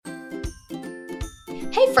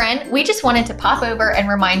Hey friend, we just wanted to pop over and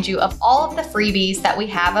remind you of all of the freebies that we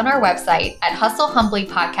have on our website at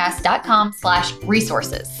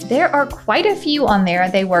hustlehumblypodcast.com/resources. There are quite a few on there.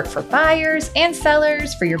 They work for buyers and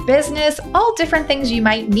sellers, for your business, all different things you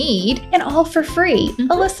might need, and all for free.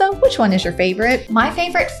 Alyssa, which one is your favorite? My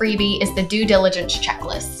favorite freebie is the due diligence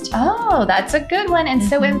checklist. Oh, that's a good one and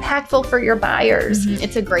so impactful for your buyers.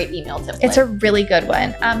 It's a great email template. It's a really good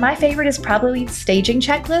one. My favorite is probably staging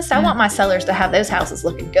checklist. I want my sellers to have those houses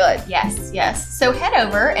looking good. Yes. So head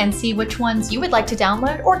over and see which ones you would like to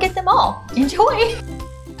download or get them all. Enjoy.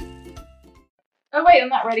 Oh, wait, I'm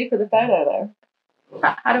not ready for the photo, though.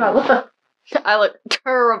 How do I look? I look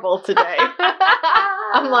terrible today.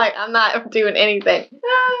 I'm not doing anything.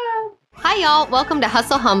 Hi, y'all. Welcome to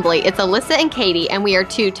Hustle Humbly. It's Alyssa and Katie, and we are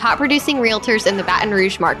two top producing realtors in the Baton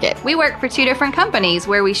Rouge market. We work for two different companies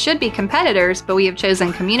where we should be competitors, but we have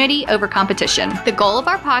chosen community over competition. The goal of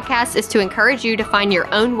our podcast is to encourage you to find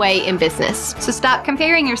your own way in business. So stop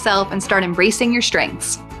comparing yourself and start embracing your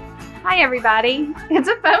strengths. Hi, everybody. It's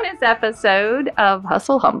a bonus episode of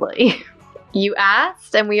Hustle Humbly. You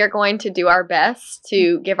asked, and we are going to do our best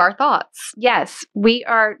to give our thoughts. Yes, we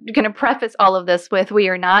are going to preface all of this with we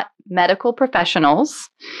are not medical professionals.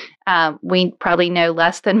 We probably know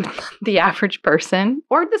less than the average person,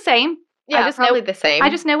 or the same. Yeah, probably the same. I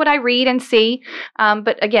just know what I read and see.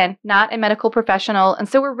 But again, not a medical professional. And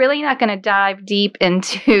so we're really not going to dive deep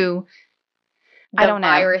into the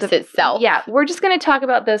virus itself. Yeah, we're just going to talk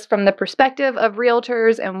about this from the perspective of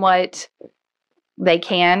realtors and what they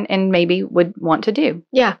can and maybe would want to do.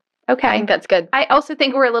 Yeah. Okay. I think that's good. I also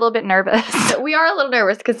think we're a little bit nervous. We are a little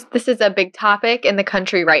nervous because this is a big topic in the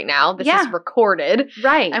country right now. This is recorded.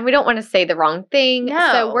 Right. And we don't want to say the wrong thing.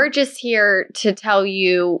 No. So we're just here to tell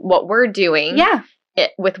you what we're doing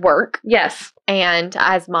with work. Yes. And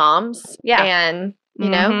as moms. Yeah. And you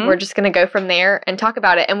know, we're just going to go from there and talk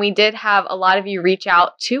about it. And we did have a lot of you reach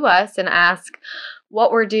out to us and ask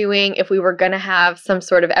what we're doing, if we were going to have some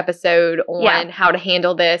sort of episode on how to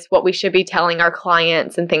handle this, what we should be telling our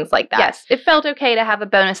clients and things like that. Yes. It felt okay to have a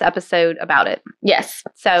bonus episode about it. Yes.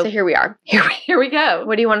 So here we are. Here we go.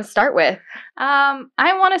 What do you want to start with? I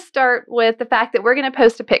want to start with the fact that we're going to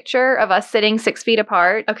post a picture of us sitting 6 feet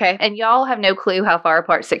apart. Okay. And y'all have no clue how far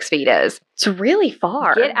apart 6 feet is. It's really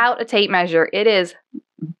far. Get out a tape measure. It is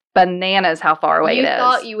bananas how far away it is. You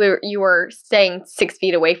thought you were staying 6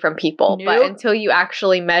 feet away from people, but until you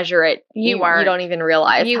actually measure it, you don't even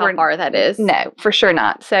realize how far that is. No, for sure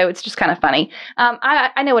not. So it's just kind of funny.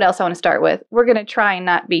 I know what else I want to start with. We're going to try and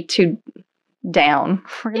not be too down.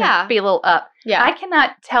 We're going to be a little up. Yeah. I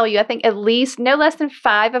cannot tell you. I think at least no less than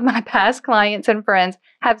 5 of my past clients and friends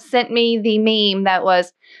have sent me the meme that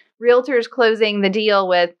was realtors closing the deal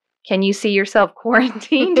with, "Can you see yourself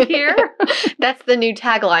quarantined here?" That's the new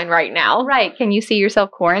tagline right now. Right. Can you see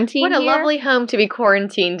yourself quarantined here? What a here? lovely home to be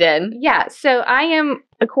quarantined in. Yeah. So I am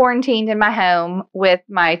quarantined in my home with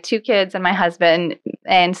my 2 kids and my husband.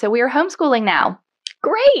 And so we are homeschooling now.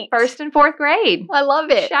 Great. 1st and 4th grade. I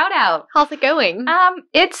love it. Shout out. How's it going?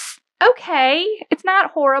 It's okay. It's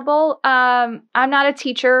not horrible. I'm not a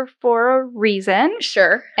teacher for a reason.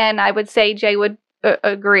 Sure. And I would say Jay would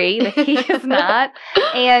agree that he is not.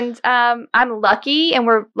 And I'm lucky, and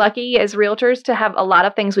we're lucky as realtors to have a lot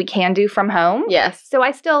of things we can do from home. Yes. So I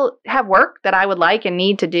still have work that I would like and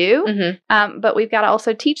need to do, but we've got to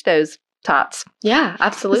also teach those tots. Yeah,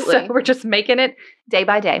 absolutely. So we're just making it day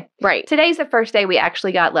by day. Right. Today's the first day we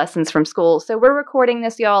actually got lessons from school. So we're recording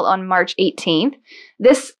this, y'all, on March 18th.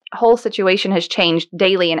 This whole situation has changed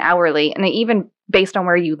daily and hourly, and even based on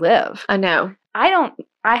where you live. I know.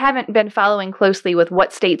 I haven't been following closely with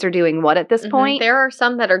what states are doing what at this point. There are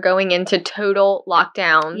some that are going into total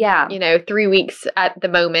lockdown. Yeah. 3 weeks at the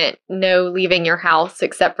moment, no leaving your house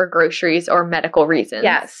except for groceries or medical reasons.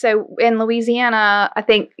 Yeah. So in Louisiana, I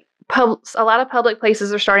think a lot of public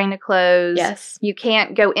places are starting to close. Yes. You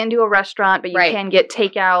can't go into a restaurant, but you can get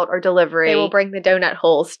takeout or delivery. They will bring the donut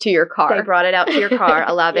holes to your car. They brought it out to your car.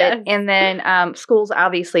 I love it. And then schools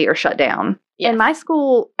obviously are shut down. Yes. And my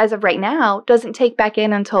school, as of right now, doesn't take back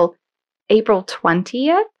in until April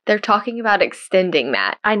 20th. They're talking about extending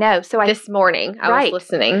that. I know. So this morning, I was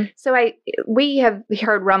listening. So we have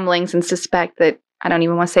heard rumblings and suspect that, I don't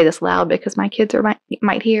even want to say this loud because my kids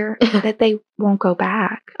might hear, that they won't go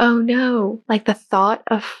back. Oh, no. Like the thought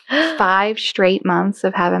of 5 straight months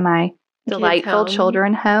of having my delightful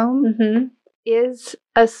children home is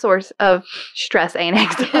a source of stress and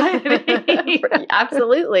anxiety.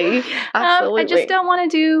 Absolutely. I just don't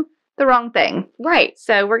want to do the wrong thing. Right.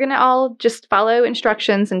 So we're going to all just follow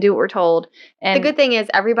instructions and do what we're told. And the good thing is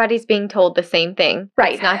everybody's being told the same thing.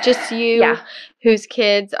 Right. It's not just you whose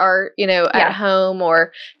kids are, at home,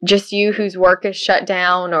 or just you whose work is shut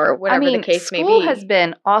down, or whatever the case may be. School has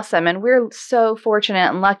been awesome, and we're so fortunate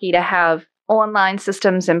and lucky to have online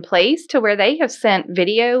systems in place to where they have sent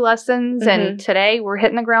video lessons, and today we're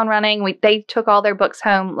hitting the ground running. They took all their books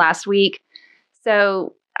home last week.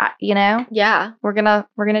 So, we're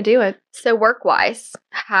gonna do it. So work-wise,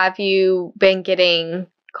 have you been getting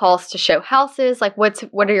calls to show houses? Like, what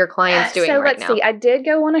are your clients doing right now? So let's see. I did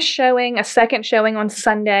go on a second showing on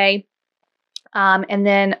Sunday. And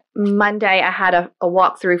then Monday I had a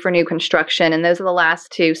walkthrough for new construction, and those are the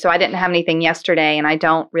last two. So I didn't have anything yesterday, and I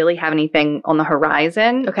don't really have anything on the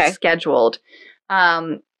horizon scheduled.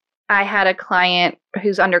 I had a client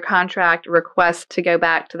who's under contract request to go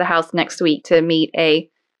back to the house next week to meet a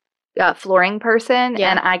flooring person,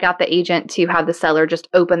 and I got the agent to have the seller just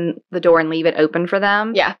open the door and leave it open for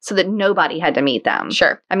them, so that nobody had to meet them.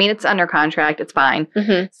 Sure. I mean, it's under contract; it's fine.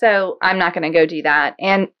 So I'm not going to go do that,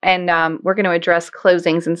 and we're going to address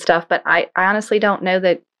closings and stuff. But I honestly don't know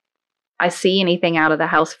that I see anything out of the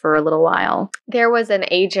house for a little while. There was an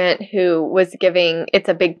agent who was giving. It's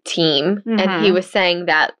a big team, and he was saying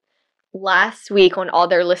that last week on all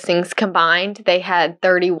their listings combined, they had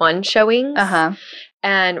 31 showings.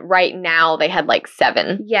 And right now they had like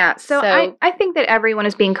 7. Yeah. So I think that everyone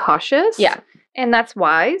is being cautious. Yeah. And that's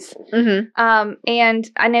wise. And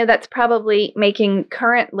I know that's probably making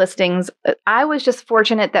current listings. I was just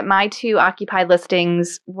fortunate that my 2 occupied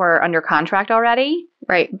listings were under contract already.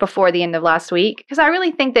 Right. Before the end of last week. Because I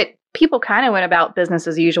really think that people kind of went about business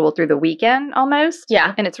as usual through the weekend almost.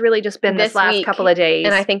 Yeah. And it's really just been this last couple of days.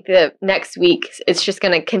 And I think the next week, it's just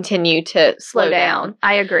going to continue to slow down.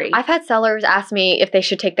 I agree. I've had sellers ask me if they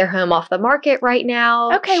should take their home off the market right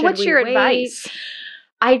now. Okay, what's your advice?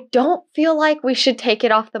 I don't feel like we should take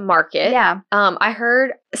it off the market. Yeah. I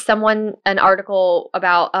heard an article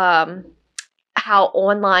about how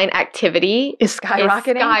online activity is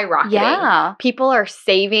skyrocketing. Yeah. People are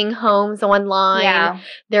saving homes online. Yeah.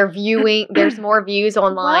 They're viewing, there's more views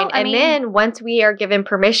online. Well, then once we are given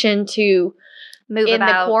permission to move in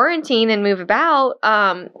the quarantine and move about,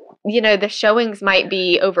 the showings might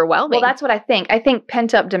be overwhelming. Well, that's what I think. I think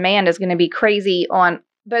pent-up demand is going to be crazy on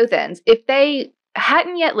both ends. If they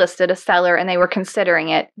hadn't yet listed a seller and they were considering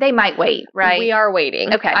it, they might wait, right? We are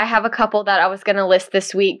waiting. Okay. I have a couple that I was going to list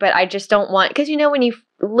this week, but I just don't want, because when you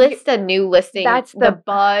list a new listing, that's the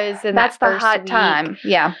buzz and that's that the first hot week. time.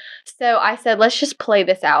 Yeah. So I said, let's just play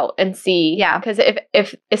this out and see. Yeah. Because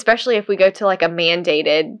if especially if we go to like a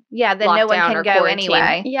mandated then no one can go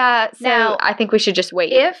anyway. Yeah. So now, I think we should just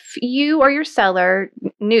wait. If you or your seller,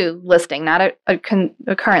 new listing, not a current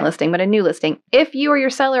listing, but a new listing, if you or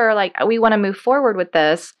your seller are like, we want to move forward with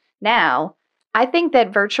this now, I think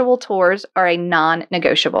that virtual tours are a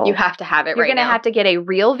non-negotiable. You have to have it. You're going to have to get a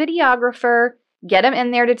real videographer, get them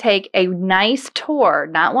in there to take a nice tour,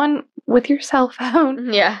 not one with your cell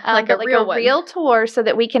phone. Yeah, like a real tour, so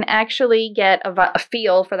that we can actually get a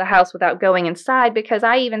feel for the house without going inside. Because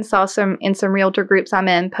I even saw in some realtor groups I'm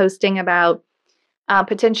in posting about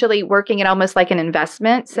potentially working it almost like an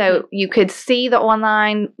investment. So you could see the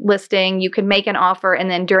online listing, you could make an offer, and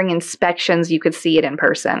then during inspections, you could see it in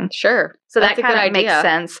person. Sure. So that kind of makes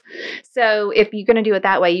sense. So if you're going to do it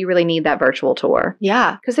that way, you really need that virtual tour.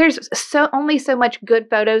 Yeah. Because there's only so much good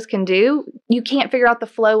photos can do. You can't figure out the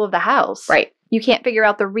flow of the house. Right. You can't figure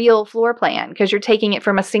out the real floor plan because you're taking it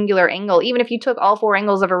from a singular angle. Even if you took all 4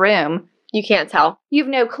 angles of a room, you can't tell. You've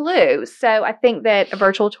no clue. So I think that a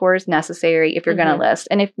virtual tour is necessary if you're going to list.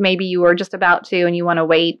 And if maybe you were just about to and you want to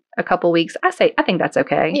wait a couple weeks, I think that's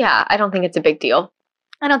okay. Yeah, I don't think it's a big deal.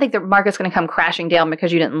 I don't think the market's going to come crashing down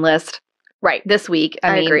because you didn't list this week.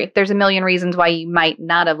 I mean, agree. There's a million reasons why you might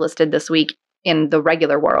not have listed this week in the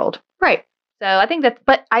regular world. Right. So I think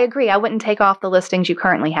but I agree. I wouldn't take off the listings you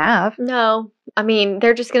currently have. No. I mean,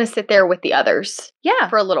 they're just going to sit there with the others. Yeah.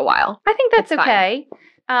 For a little while. I think that's okay.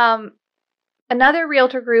 Another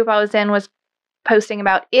realtor group I was in was posting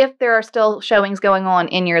about if there are still showings going on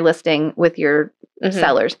in your listing with your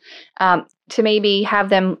sellers, to maybe have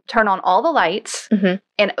them turn on all the lights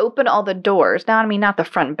and open all the doors. Now, I mean, not the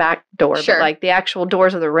front and back door, but like the actual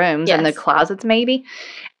doors of the rooms and the closets maybe,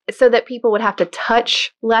 so that people would have to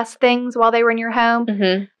touch less things while they were in your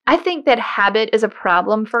home. I think that habit is a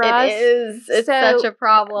problem for us. It is. It's such a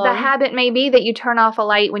problem. The habit may be that you turn off a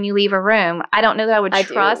light when you leave a room. I don't know that I would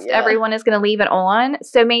trust everyone is going to leave it on.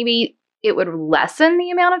 So maybe it would lessen the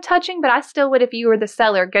amount of touching, but I still would, if you were the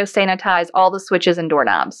seller, go sanitize all the switches and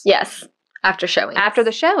doorknobs. Yes. After showing. After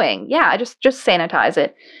the showing. Yeah, just sanitize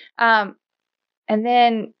it. And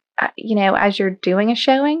then, as you're doing a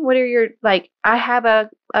showing, what are your, I have a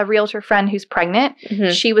realtor friend who's pregnant.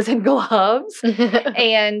 Mhm. She was in gloves.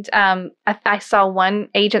 And I saw one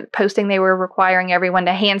agent posting they were requiring everyone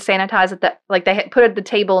to hand sanitize they had put at the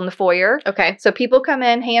table in the foyer. Okay. So people come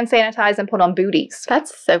in, hand sanitize, and put on booties.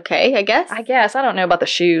 That's okay, I guess. I don't know about the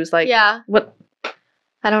shoes. Yeah. What?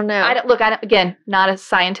 I don't know. Again, not a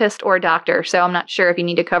scientist or a doctor, so I'm not sure if you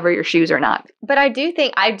need to cover your shoes or not. But I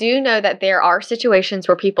do know that there are situations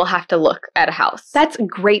where people have to look at a house. That's a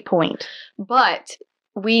great point. But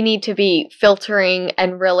we need to be filtering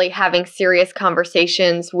and really having serious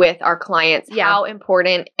conversations with our clients. Yeah. How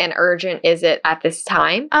important and urgent is it at this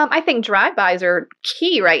time? I think drive-bys are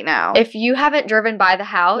key right now. If you haven't driven by the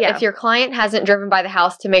house, Yeah. if your client hasn't driven by the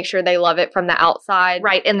house to make sure they love it from the outside.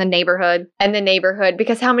 Right, in the neighborhood. And the neighborhood,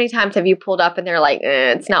 because how many times have you pulled up and they're like,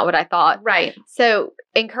 it's not what I thought. Right. So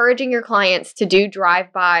encouraging your clients to do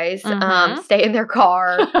drive-bys, Mhm. stay in their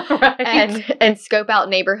car Right. and scope out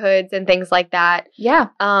neighborhoods and things like that. Yeah.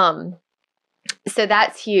 So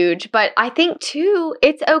that's huge. But I think too,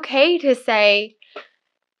 it's okay to say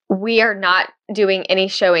we are not doing any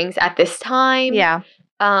showings at this time. Yeah.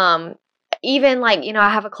 Even I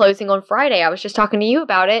have a closing on Friday. I was just talking to you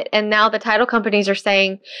about it. And now the title companies are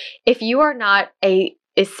saying, if you are not a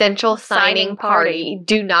essential signing party,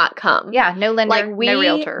 do not come. Yeah. No lender, no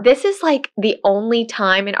realtor. This is the only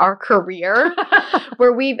time in our career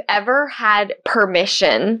where we've ever had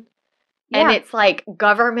permission. Yeah. And it's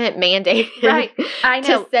government mandated Right. I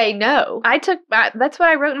know. to say no. That's what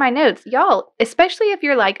I wrote in my notes. Y'all, especially if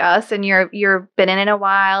you're like us and you're been in it a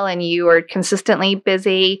while and you are consistently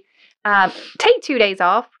busy, take 2 days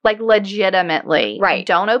off, legitimately. Right.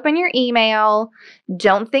 Don't open your email.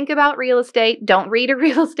 Don't think about real estate. Don't read a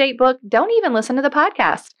real estate book. Don't even listen to the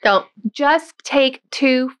podcast. Don't. Just take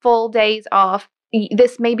 2 full days off.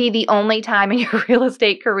 This may be the only time in your real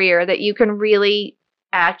estate career that you can really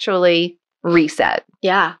actually reset.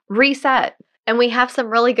 Yeah. Reset. And we have some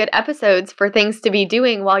really good episodes for things to be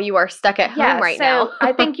doing while you are stuck at home right now.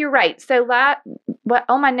 I think you're right. So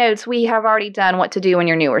on my notes, we have already done what to do when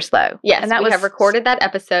you're new or slow. Yes, and we have recorded that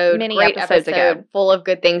episode. many Great episodes episode, ago. full of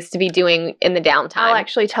good things to be doing in the downtime. I'll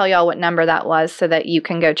actually tell y'all what number that was so that you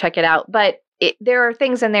can go check it out. But there are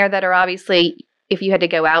things in there that are obviously, if you had to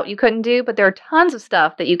go out, you couldn't do. But there are tons of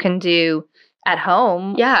stuff that you can do at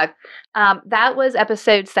home. Yeah. That was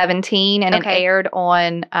episode 17, and it aired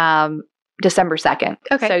on December 2nd.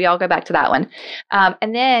 Okay. So y'all go back to that one.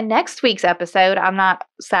 And then next week's episode, I'm not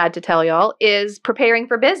sad to tell y'all, is preparing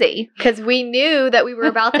for busy. Because we knew that we were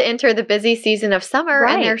about to enter the busy season of summer,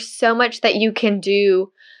 Right. and there's so much that you can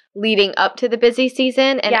do leading up to the busy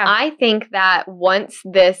season. And Yeah. I think that once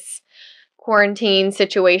this quarantine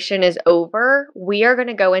situation is over, we are going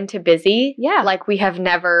to go into busy like we have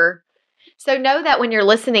never. So know that when you're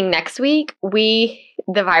listening next week,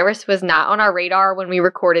 the virus was not on our radar when we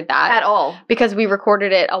recorded that. At all. Because we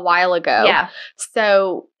recorded it a while ago. Yeah.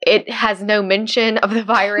 So it has no mention of the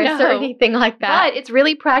virus or No. anything like that. But it's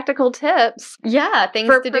really practical tips. Yeah, things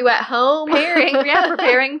For to do at home.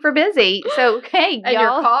 Preparing for busy. So, hey, And y'all.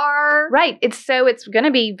 your car. Right. It's going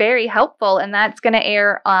to be very helpful, and that's going to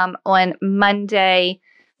air on Monday,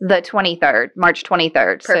 the 23rd, March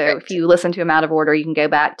 23rd. Perfect. So if you listen to them out of order, you can go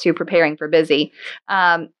back to preparing for busy.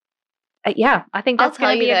 Yeah, I think that's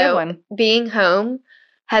going to be a good one. Being home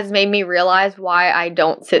has made me realize why I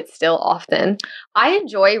don't sit still often. I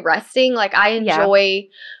enjoy resting. I enjoy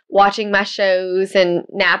watching my shows and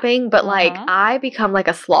napping, but I become like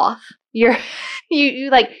a sloth. You're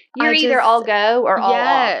either all go or all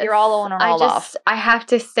off. You're all on or all off. I have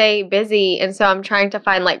to stay busy, and so I'm trying to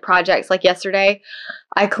find projects. Like yesterday,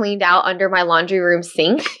 I cleaned out under my laundry room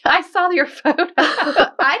sink. I saw your photo.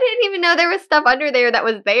 I didn't even know there was stuff under there that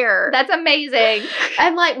was there. That's amazing.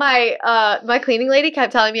 And my cleaning lady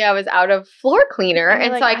kept telling me I was out of floor cleaner,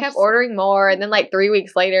 and so I kept ordering more. And then 3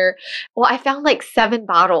 weeks later, I found 7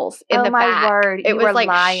 bottles in the back. Oh my word! It was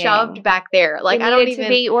lying. Shoved back there. I don't even to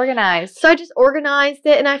be organized. So I just organized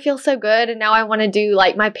it, and I feel so good. And now I want to do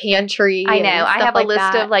my pantry. I know. I have a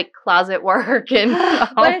list of closet work and.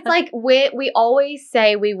 But it's we always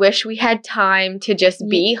say we wish we had time to just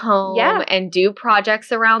be home and do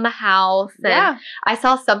projects around the house. And I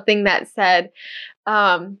saw something that said,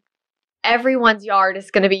 everyone's yard is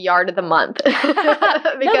going to be yard of the month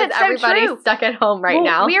because everybody's stuck at home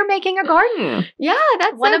now. We are making a garden. Yeah,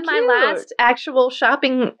 that's one so of my last actual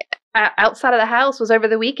shopping outside of the house was over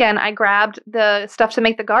the weekend. I grabbed the stuff to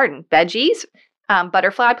make the garden, veggies,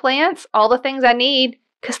 butterfly plants, all the things I need.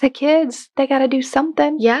 Because the kids, they got to do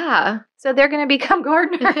something. Yeah. So they're going to become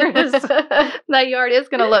gardeners. That yard is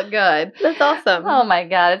going to look good. That's awesome. Oh my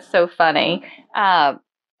God, it's so funny.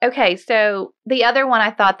 Okay, so the other one I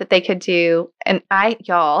thought that they could do, and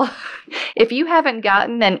y'all, if you haven't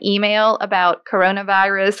gotten an email about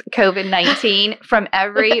coronavirus, COVID-19 from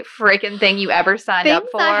every freaking thing you ever signed up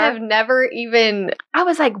for. I have never even. I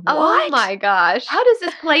was like, what? Oh my gosh. How does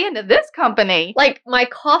this play into this company? Like my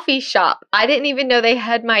coffee shop. I didn't even know they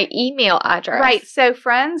had my email address. Right. So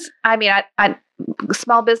friends, I mean, I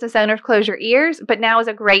small business owners, close your ears, but now is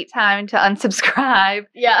a great time to unsubscribe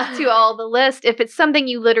to all the list. If it's something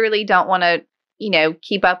you literally don't want to,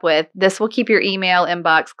 keep up with, this will keep your email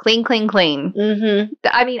inbox clean. Mm-hmm.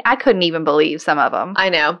 I mean, I couldn't even believe some of them. I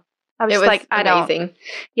know. I was like, amazing.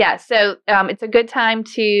 Yeah. So it's a good time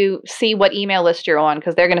to see what email list you're on,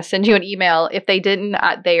 because they're going to send you an email. If they didn't,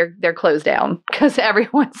 they're closed down because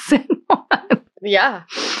everyone sent one. Yeah.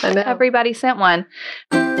 I know. Everybody sent one.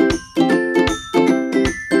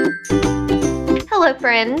 Hello,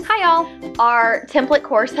 friends. Hi, y'all. Our template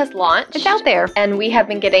course has launched. It's out there. And we have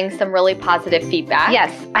been getting some really positive feedback.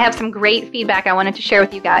 Yes, I have some great feedback I wanted to share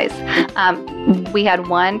with you guys. We had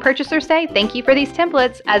one purchaser say, thank you for these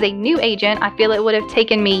templates. As a new agent, I feel it would have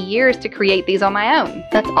taken me years to create these on my own.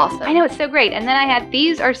 That's awesome. I know, it's so great. And then I had,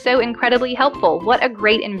 these are so incredibly helpful. What a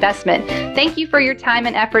great investment. Thank you for your time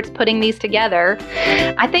and efforts putting these together.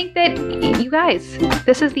 I think that you guys,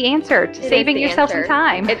 this is the answer to saving yourself some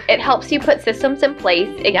time. It helps you put systems in place.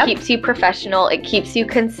 It keeps you professional. It keeps you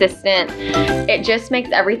consistent. It just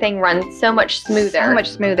makes everything run so much smoother. So much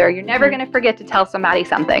smoother. You're never going to forget to tell somebody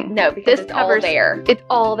something. No, because it's all there. It's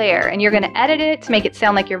all there. And you're going to edit it to make it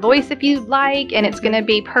sound like your voice if you like, and it's going to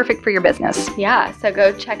be perfect for your business. Yeah. So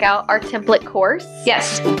go check out our template course.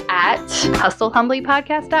 Yes. At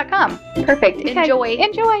hustlehumblypodcast.com. Perfect. Okay.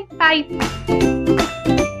 Enjoy. Bye.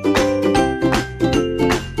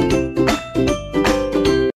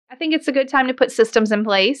 I think it's a good time to put systems in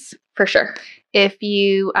place. For sure. If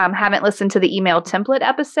you haven't listened to the email template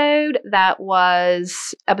episode, that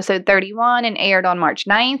was episode 31 and aired on March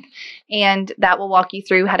 9th. And that will walk you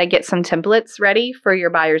through how to get some templates ready for your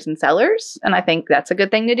buyers and sellers. And I think that's a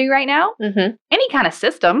good thing to do right now. Mm-hmm. Any kind of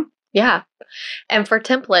system. Yeah. And for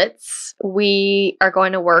templates, we are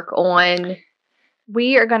going to work on...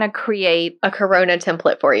 We are going to create a Corona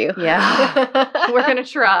template for you. Yeah. We're going to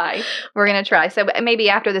try. So maybe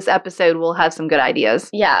after this episode, we'll have some good ideas.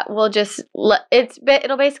 Yeah. We'll just,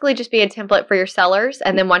 it'll basically just be a template for your sellers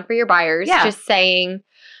and then one for your buyers. Yeah. Just saying,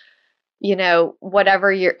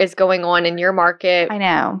 whatever is going on in your market. I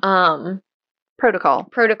know.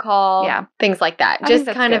 Protocol. Yeah. Things like that. Just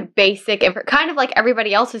kind of basic, kind of like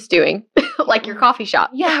everybody else is doing, like your coffee shop.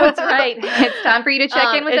 Yeah, that's right. It's time for you to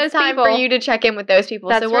check in with those people. It's time for you to check in with those people.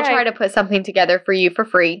 That's so we'll try to put something together for you for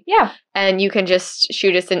free. Yeah. And you can just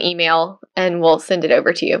shoot us an email and we'll send it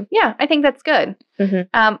over to you. Yeah, I think that's good.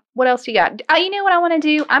 Mm-hmm. What else you got? You know what I want to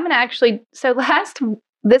do? I'm going to actually,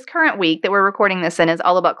 this current week that we're recording this in is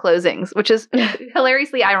all about closings, which is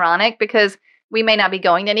hilariously ironic because we may not be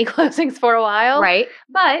going to any closings for a while. Right.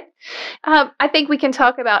 But I think we can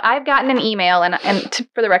talk about, I've gotten an email, and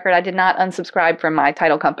for the record, I did not unsubscribe from my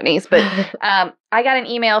title companies, but I got an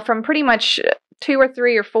email from pretty much 2 or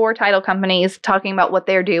 3 or 4 title companies talking about what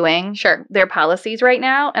they're doing. Sure. Their policies right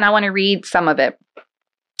now, and I want to read some of it.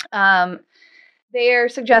 They're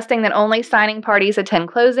suggesting that only signing parties attend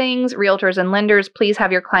closings. Realtors and lenders, please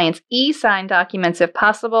have your clients e-sign documents if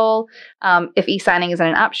possible. If e-signing isn't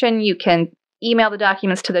an option, you can email the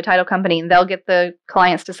documents to the title company and they'll get the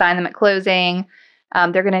clients to sign them at closing.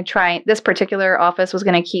 They're going to try, this particular office was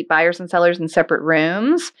going to keep buyers and sellers in separate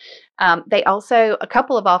rooms. They also, a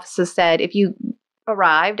couple of offices said if you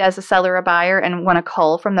arrived as a seller or buyer and want to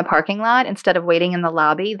call from the parking lot instead of waiting in the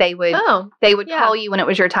lobby, they would call you when it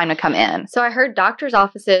was your time to come in. So I heard doctor's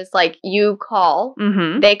offices, like you call,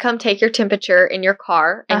 they come take your temperature in your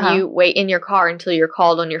car and you wait in your car until you're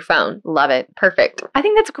called on your phone. Love it. Perfect. I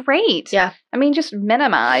think that's great. Yeah. I mean, just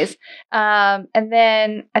minimize. And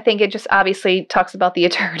then I think it just obviously talks about the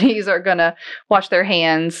attorneys are going to wash their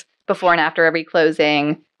hands before and after every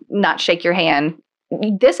closing, not shake your hand.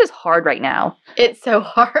 This is hard right now. It's so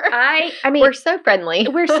hard. I mean, we're so friendly.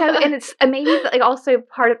 And it's maybe like also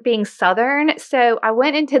part of being Southern. So I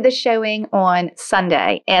went into the showing on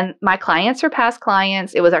Sunday and my clients are past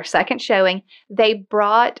clients. It was our second showing. They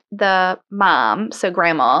brought the mom, so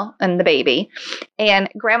grandma and the baby, and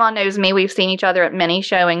grandma knows me. We've seen each other at many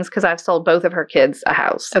showings because I've sold both of her kids a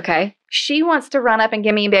house. Okay. She wants to run up and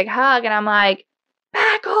give me a big hug. And I'm like,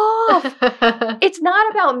 back off. It's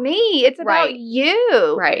not about me. It's about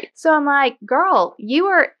you. Right. So I'm like, girl, you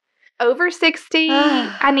are over 60,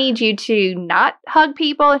 I need you to not hug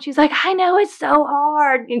people. And she's like, I know it's so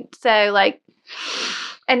hard. And so like,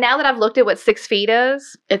 and now that I've looked at what 6 feet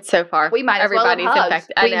is, it's so far. We might as well have hugged.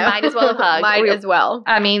 Infected. I know. We might as well have hugged. Might as well.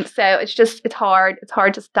 I mean, so it's hard. It's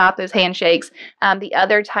hard to stop those handshakes. The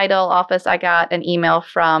other title office I got an email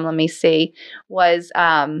from, let me see, was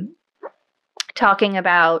talking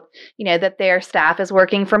about, that their staff is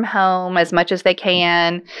working from home as much as they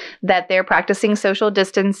can, that they're practicing social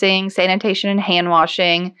distancing, sanitation, and hand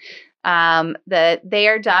washing. That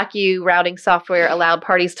their docu-routing software allowed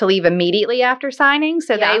parties to leave immediately after signing.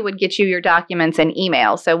 So they would get you your documents in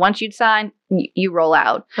email. So once you'd sign, you roll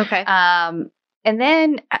out. Okay. And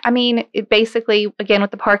then, I mean, it basically, again, with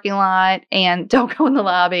the parking lot and don't go in the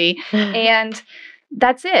lobby. And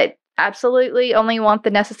that's it. Absolutely only want the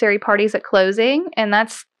necessary parties at closing. And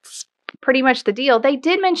that's pretty much the deal. They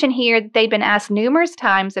did mention here that they'd been asked numerous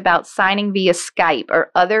times about signing via Skype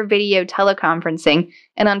or other video teleconferencing.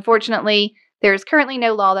 And unfortunately, there is currently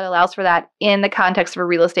no law that allows for that in the context of a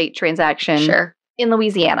real estate transaction in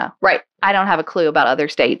Louisiana. Right. I don't have a clue about other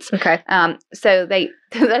states. Okay. So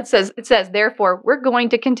it says, therefore, we're going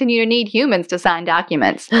to continue to need humans to sign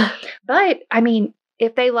documents. But, I mean,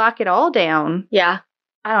 if they lock it all down,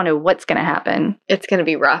 I don't know what's going to happen. It's going to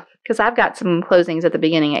be rough. Because I've got some closings at the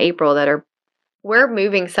beginning of April that are... We're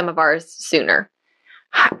moving some of ours sooner.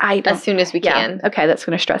 As soon as we can. Okay, that's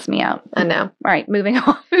going to stress me out. I know. All right, moving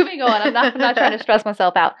on. I'm not trying to stress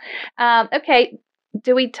myself out. Okay,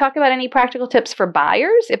 do we talk about any practical tips for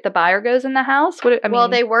buyers if the buyer goes in the house? Well,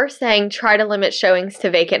 they were saying try to limit showings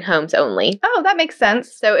to vacant homes only. Oh, that makes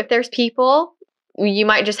sense. So if there's people... You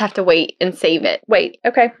might just have to wait and save it.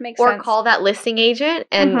 Okay, makes sense. Or call that listing agent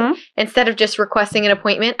and instead of just requesting an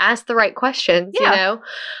appointment, ask the right questions.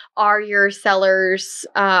 Are your sellers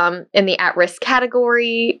in the at-risk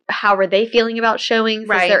category? How are they feeling about showings?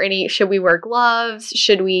 Right. Is there should we wear gloves?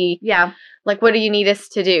 Should we? Yeah. Like, what do you need us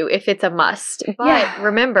to do if it's a must? But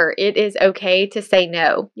remember, it is okay to say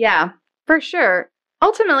no. Yeah, for sure.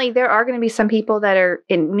 Ultimately, there are going to be some people that are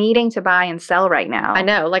needing to buy and sell right now. I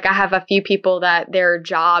know. Like, I have a few people that their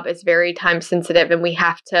job is very time sensitive and we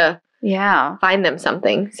have to find them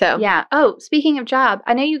something. So yeah. Oh, speaking of job,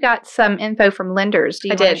 I know you got some info from lenders. Do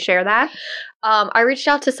you want to share that? I reached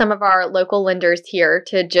out to some of our local lenders here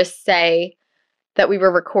to just say that we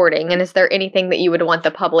were recording. And is there anything that you would want the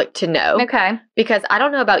public to know? Okay. Because I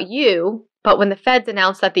don't know about you, but when the feds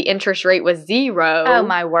announced that the interest rate was 0, oh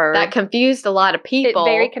my word, that confused a lot of people.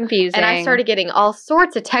 Very confusing. And I started getting all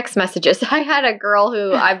sorts of text messages. I had a girl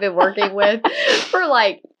who I've been working with for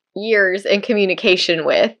like years in communication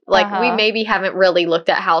with. Like we maybe haven't really looked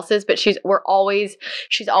at houses, but she's always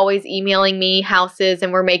emailing me houses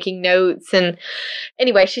and we're making notes. And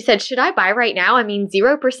anyway, she said, should I buy right now? I mean,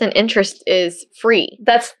 0% interest is free.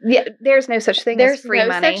 There's no such thing as free money.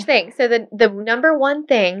 There's no such thing. So the number one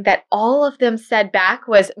thing that all of them said back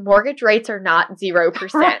was mortgage rates are not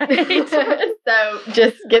 0%. Right. So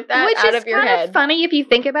just get that out of your head. Which is kind of funny if you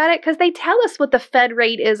think about it, because they tell us what the Fed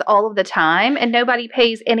rate is all of the time and nobody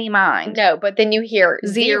pays any mind. No, but then you hear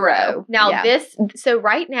 0. Now so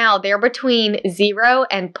right now they're between 0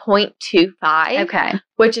 and 0.25. Okay.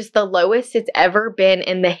 Which is the lowest it's ever been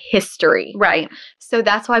in the history. Right. So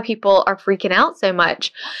that's why people are freaking out so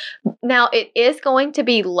much. Now it is going to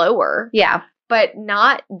be lower. Yeah. But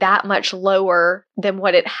not that much lower than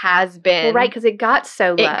what it has been. Well, right, because it got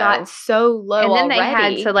so low. It got so low and then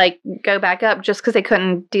already. They had to go back up just because they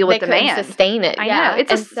couldn't deal with demand. They couldn't sustain it. I know.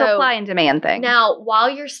 It's a supply and demand thing. Now, while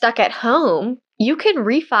you're stuck at home, you can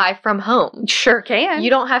refi from home. Sure can. You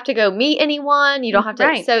don't have to go meet anyone. You don't have to.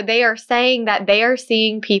 Right. So they are saying that they are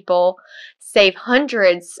seeing people save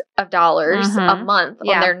hundreds of dollars a month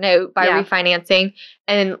on their note by refinancing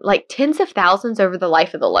and like tens of thousands over the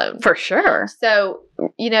life of the loan. For sure. So,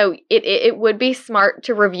 it would be smart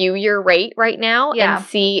to review your rate right now and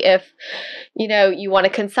see if, you want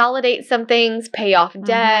to consolidate some things, pay off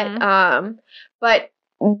debt. But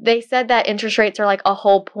they said that interest rates are like a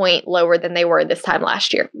whole point lower than they were this time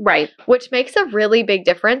last year. Right. Which makes a really big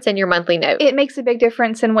difference in your monthly note. It makes a big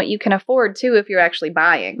difference in what you can afford too if you're actually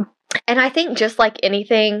buying. And I think just like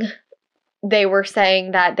anything, they were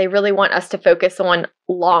saying that they really want us to focus on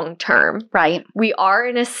long term. Right. We are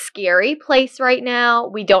in a scary place right now.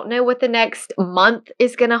 We don't know what the next month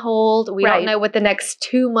is going to hold. We don't know what the next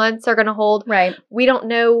 2 months are going to hold. Right. We don't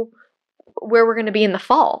know where we're going to be in the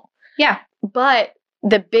fall. Yeah. But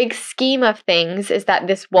the big scheme of things is that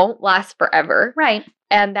this won't last forever. Right.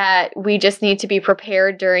 And that we just need to be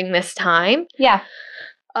prepared during this time. Yeah.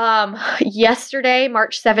 Yesterday,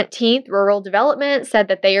 March 17th, Rural Development said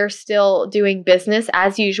that they are still doing business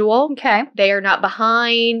as usual. Okay. They are not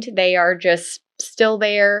behind. They are just still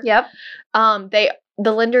there. Yep.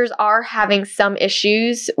 The lenders are having some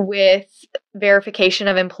issues with verification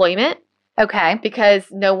of employment. Okay. Because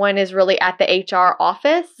no one is really at the HR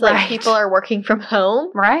office. Like, Right. people are working from home.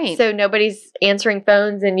 Right. So nobody's answering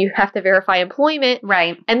phones and you have to verify employment.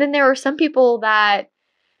 Right. And then there are some people that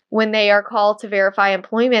when they are called to verify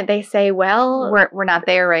employment, they say, well, We're not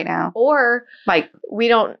there right now. or Like, we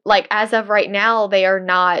don't, like, as of right now, they are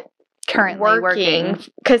not currently working.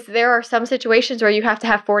 because there are some situations where you have to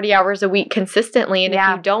have 40 hours a week consistently, and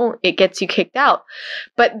Yeah. if you don't, it gets you kicked out.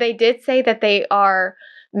 But they did say that they are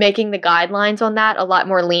making the guidelines on that a lot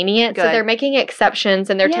more lenient. So Good. they're making exceptions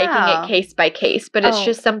and they're taking Yeah. it case by case, but it's Oh.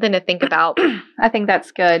 just something to think about. I think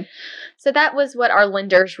that's good. So that was what our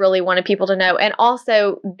lenders really wanted people to know. And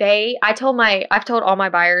also I've told all my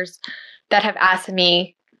buyers that have asked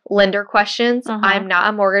me lender questions. Mhm. I'm not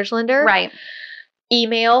a mortgage lender. Right.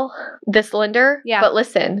 Email this lender. Yeah. But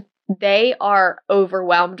listen, they are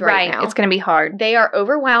overwhelmed right now. It's going to be hard. They are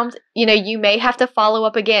overwhelmed. You know, you may have to follow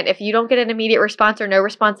up again. If you don't get an immediate response or no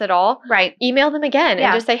response at all, Right. email them again Yeah.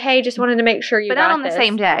 and just say, hey, just wanted to make sure you But got not on the this.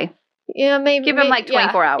 same day. Yeah, maybe. Give them like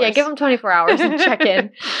 24 hours. Yeah, give them 24 hours and check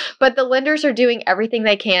in. But the lenders are doing everything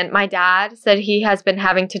they can. My dad said he has been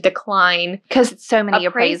having to decline Because it's so many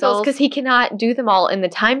appraisals because he cannot do them all in the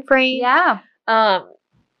time frame. Yeah.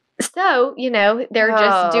 So, you know, they're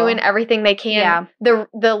just Oh. doing everything they can. Yeah.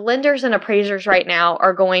 The lenders and appraisers right now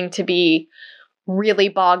are going to be really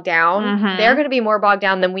bogged down. Mhm. They're going to be more bogged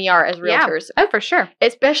down than we are as Yeah. realtors. Oh, for sure.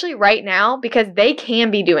 Especially right now because they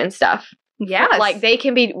can be doing stuff. Yes. Like they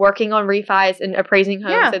can be working on refis and appraising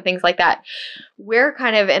homes Yeah. and things like that. We're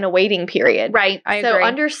kind of in a waiting period. Right. I So agree.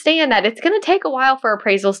 understand that it's going to take a while for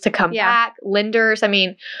appraisals to come Yeah. back. Lenders, I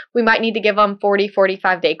mean, we might need to give them 40,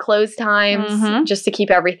 45-day close times Mhm. just to keep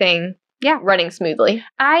everything running smoothly.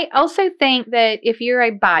 I also think that if you're a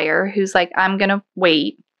buyer who's like, I'm going to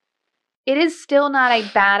wait, it is still not a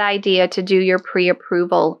bad idea to do your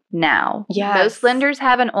pre-approval now. Yes. Most lenders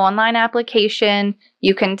have an online application.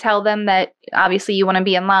 You can tell them that obviously you want to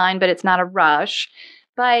be in line, but it's not a rush.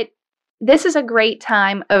 But this is a great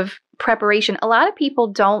time of preparation. A lot of people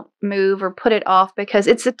don't move or put it off because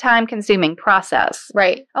it's a time-consuming process.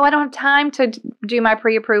 Right. Oh, I don't have time to do my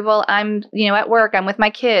pre-approval. I'm, at work. I'm with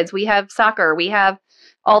my kids. We have soccer. We have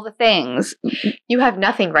all the things. You have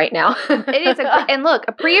nothing right now. It is. And look,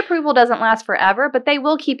 a pre-approval doesn't last forever, but they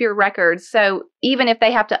will keep your records. So even if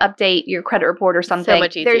they have to update your credit report or something,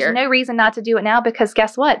 much easier. there's no reason not to do it now because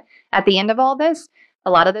guess what? At the end of all this,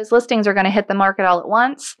 a lot of those listings are going to hit the market all at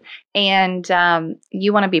once. And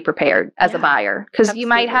you want to be prepared as a buyer because you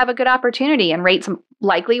might Absolutely. have a good opportunity and rates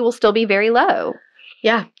likely will still be very low.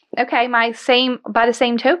 Yeah. Okay, by the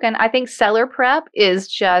same token, I think seller prep is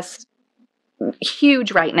just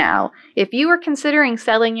huge right now. If you are considering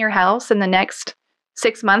selling your house in the next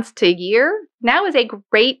 6 months to a year, now is a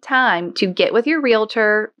great time to get with your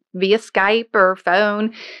realtor via Skype or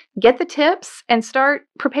phone, get the tips and start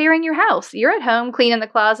preparing your house. You're at home cleaning the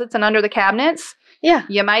closets and under the cabinets. Yeah.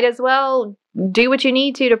 You might as well do what you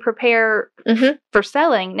need to prepare for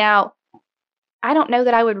selling. Now, I don't know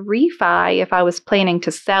that I would refi if I was planning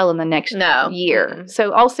to sell in the next year. Mm-mm.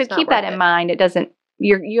 So also It's not keep that worth in it. mind. It doesn't.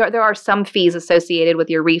 There are some fees associated with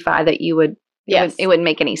your refi that you would. Yes. It wouldn't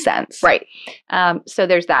make any sense. Right. So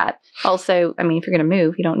there's that. Also, I mean, if you're going to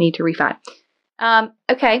move, you don't need to refi.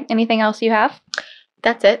 Okay. Anything else you have?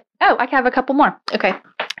 That's it. Oh, I have a couple more. Okay.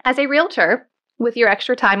 As a realtor, with your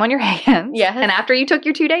extra time on your hands, Yes. and after you took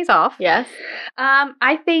your 2 days off, Yes.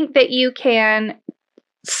 I think that you can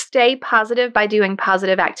stay positive by doing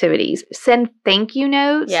positive activities. Send thank you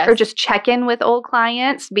notes Yes. or just check in with old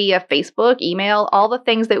clients via Facebook, email, all the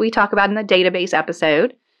things that we talk about in the database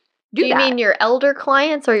episode. Do you that. mean your elder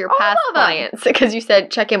clients or your All past of them. clients? Because you said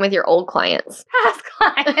check in with your old clients. Past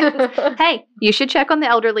clients? Hey, you should check on the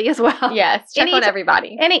elderly as well. Yes. Check on Any-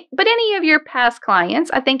 everybody. Any of your past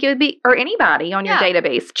clients, I think it would be, or anybody on your Yeah.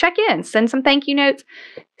 database, check in, send some thank you notes,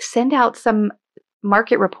 send out some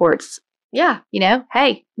market reports. Yeah.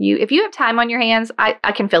 Hey, if you have time on your hands, I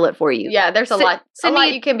can fill it for you. Yeah. There's a lot send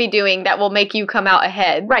me- you can be doing that will make you come out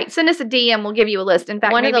ahead. Right. Send us a DM. We'll give you a list. In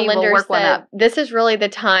fact, One of maybe the we'll lenders work one said up. this is really the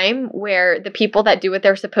time where the people that do what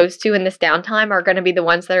they're supposed to in this downtime are going to be the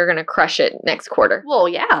ones that are going to crush it next quarter Well,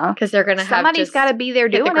 yeah. because they're going to have Somebody's just got to be there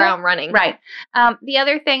hit doing the ground running. Right. The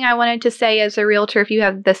other thing I wanted to say as a realtor, if you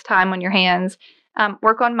have this time on your hands,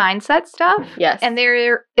 work on mindset stuff. Yes. And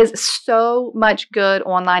there is so much good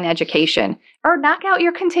online education. Or knock out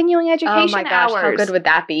your continuing education Oh my gosh, hours. how good would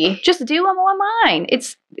that be? Just do them online.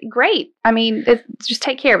 It's great. I mean, just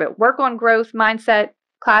take care of it. Work on growth, mindset,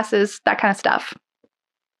 classes, that kind of stuff.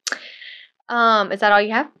 Is that all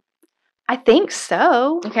you have? I think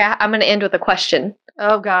so. Okay, I'm going to end with a question.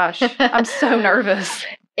 Oh gosh, I'm so nervous.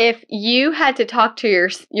 If you had to talk to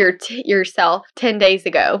yourself 10 days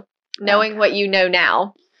ago, knowing what you know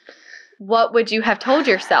now, what would you have told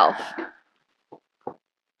yourself?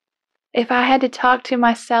 If I had to talk to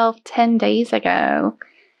myself 10 days ago,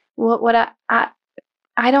 what would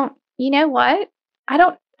I don't, you know what? I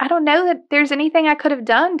don't know that there's anything I could have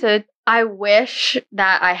done to. I wish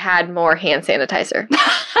that I had more hand sanitizer.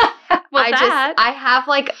 Well, I have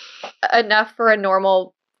like enough for a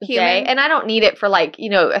normal day, and I don't need it for like,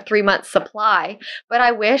 a 3-month supply, but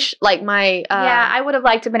I wish like my I would have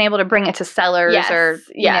liked to have been able to bring it to sellers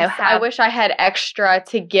I wish I had extra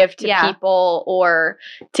to give to people or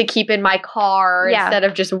to keep in my car instead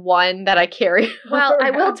of just one that I carry. Well,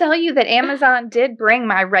 I will tell you that Amazon did bring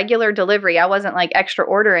my regular delivery. I wasn't like extra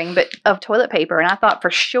ordering, but of toilet paper, and I thought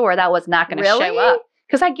for sure that was not going to show up.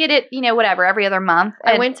 Because I get it, every other month.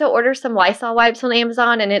 I went to order some Lysol wipes on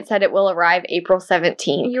Amazon, and it said it will arrive April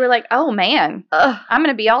 17th. You were like, oh, man. Ugh. I'm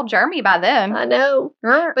going to be all germy by then. I know.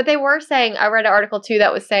 But they were saying, I read an article, too,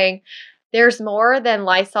 that was saying there's more than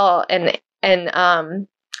Lysol and hand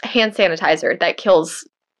sanitizer that kills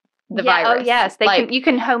the virus. Oh, yes. You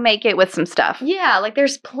can home make it with some stuff. Yeah, like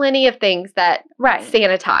there's plenty of things that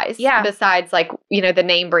sanitize besides like, the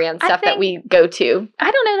name brand stuff that we go to.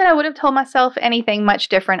 I don't know that I would have told myself anything much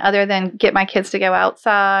different other than get my kids to go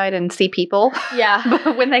outside and see people.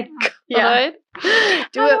 Yeah. When they could. Yeah.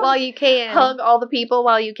 Do it while you can. Hug all the people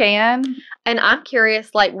while you can. And I'm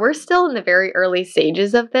curious, like we're still in the very early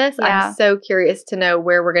stages of this. Yeah. I'm so curious to know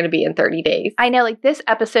where we're going to be in 30 days. I know, like this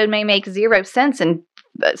episode may make 0 sense in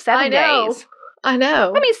 7 days. I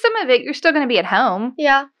know. I mean, some of it, you're still going to be at home.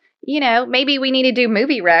 Yeah. Maybe we need to do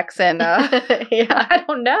movie recs and I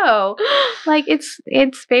don't know. Like it's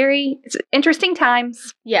interesting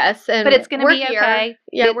times. Yes, but it's going to be okay.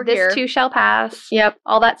 Yeah, we're here. This too shall pass. Yep,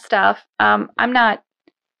 all that stuff. I'm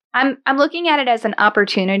looking at it as an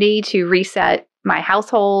opportunity to reset my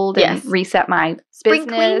household and reset my spring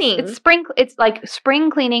business. Cleaning. It's like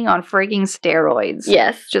spring cleaning on frigging steroids.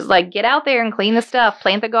 Yes, just like get out there and clean the stuff,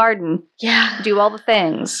 plant the garden, do all the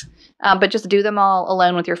things. But just do them all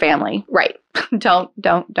alone with your family. Right. Don't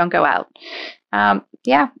go out. I'm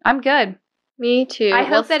good. Me too. I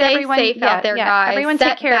hope that everyone safe out there, guys. Everyone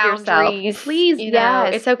set take care of yourself. Please,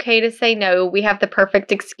 it's okay to say no. We have the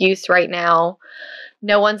perfect excuse right now.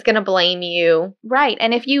 No one's going to blame you. Right.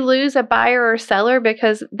 And if you lose a buyer or seller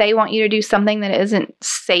because they want you to do something that isn't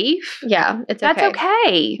safe, that's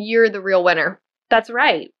okay. You're the real winner. That's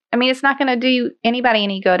right. I mean, it's not going to do anybody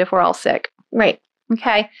any good if we're all sick. Right.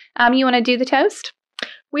 Okay. You want to do the toast?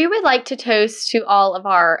 We would like to toast to all of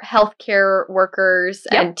our healthcare workers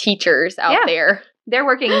and teachers out there. They're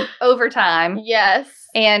working overtime. Yes.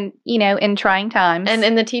 And, in trying times.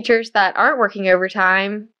 And the teachers that aren't working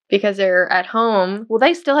overtime because they're at home. Well,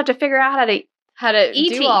 they still have to figure out how to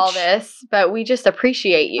do all this, but we just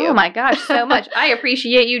appreciate you. Oh my gosh, so much. I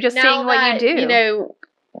appreciate you just seeing what you do.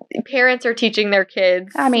 Parents are teaching their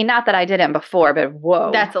kids. I mean, not that I didn't before, but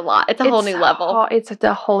whoa. That's a lot. It's a whole new level. It's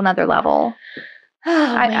a whole nother level.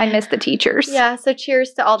 Oh, I miss the teachers. Yeah, so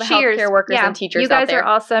cheers to all the healthcare workers and teachers out there. You guys are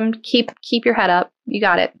awesome. Keep your head up. You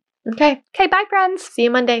got it. Okay, bye, friends. See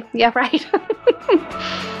you Monday. Yeah, right.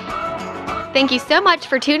 Thank you so much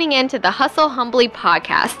for tuning in to the Hustle Humbly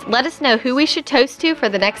podcast. Let us know who we should toast to for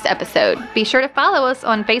the next episode. Be sure to follow us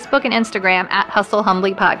on Facebook and Instagram at Hustle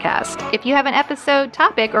Humbly Podcast. If you have an episode,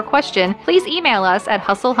 topic, or question, please email us at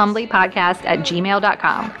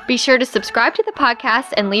hustlehumblypodcast@gmail.com. Be sure to subscribe to the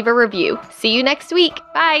podcast and leave a review. See you next week.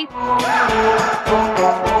 Bye.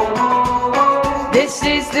 This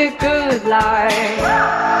is the good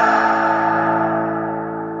life.